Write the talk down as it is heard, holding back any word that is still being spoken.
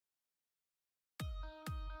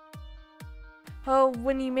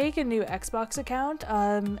When you make a new Xbox account,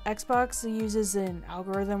 Xbox uses an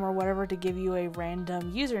algorithm or whatever to give you a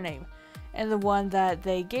random username. And the one that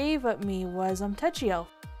they gave me was TouchyElf.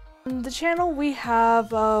 On the channel we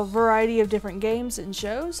have a variety of different games and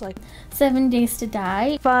shows like 7 Days to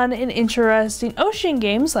Die, fun and interesting ocean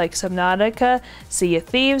games like Subnautica, Sea of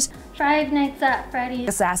Thieves, Five Nights at Freddy's,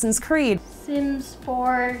 Assassin's Creed, Sims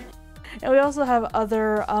 4. And we also have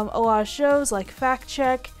other a lot of shows like Fact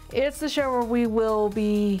Check. It's the show where we will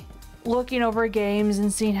be looking over games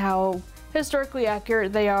and seeing how historically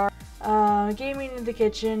accurate they are. Gaming in the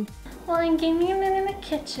kitchen. Well, in Gaming in the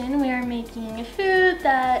Kitchen, we are making a food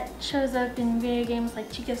that shows up in video games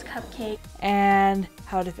like Chico's Cupcake. And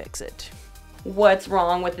how to fix it. what's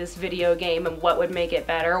wrong with this video game and what would make it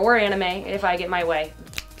better, or anime if I get my way.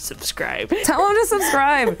 Subscribe. Tell them to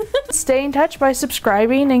subscribe. Stay in touch by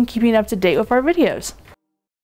subscribing and keeping up to date with our videos.